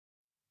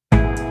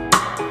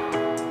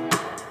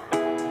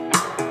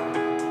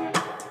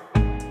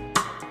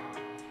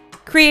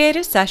Create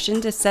a session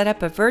to set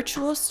up a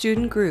virtual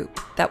student group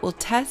that will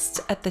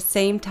test at the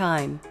same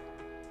time.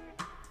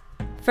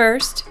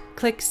 First,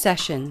 click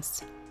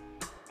Sessions.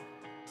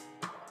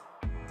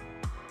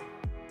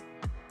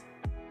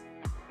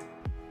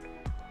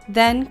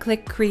 Then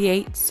click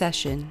Create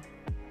Session.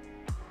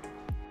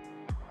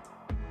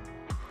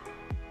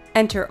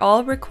 Enter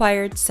all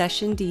required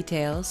session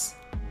details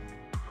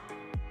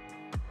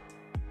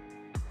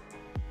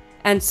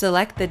and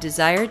select the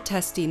desired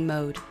testing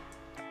mode.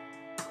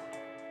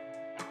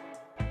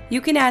 You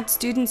can add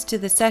students to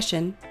the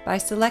session by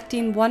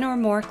selecting one or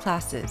more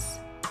classes.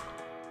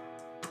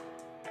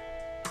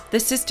 The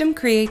system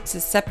creates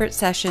a separate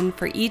session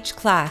for each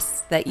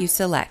class that you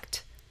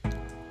select.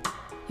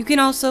 You can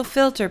also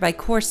filter by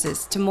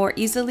courses to more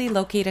easily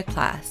locate a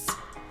class.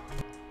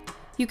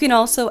 You can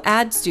also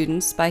add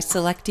students by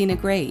selecting a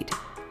grade.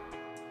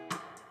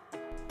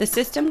 The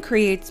system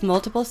creates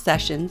multiple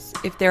sessions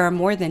if there are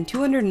more than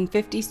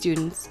 250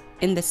 students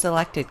in the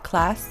selected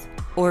class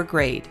or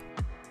grade.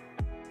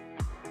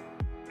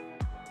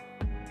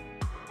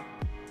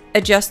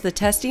 Adjust the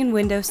testing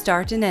window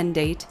start and end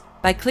date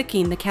by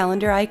clicking the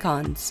calendar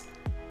icons,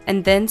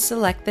 and then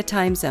select the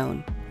time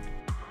zone.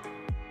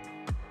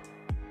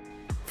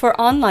 For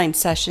online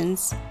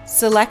sessions,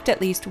 select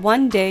at least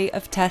 1 day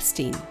of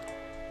testing.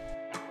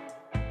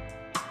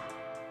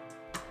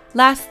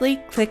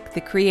 Lastly, click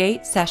the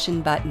Create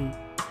Session button.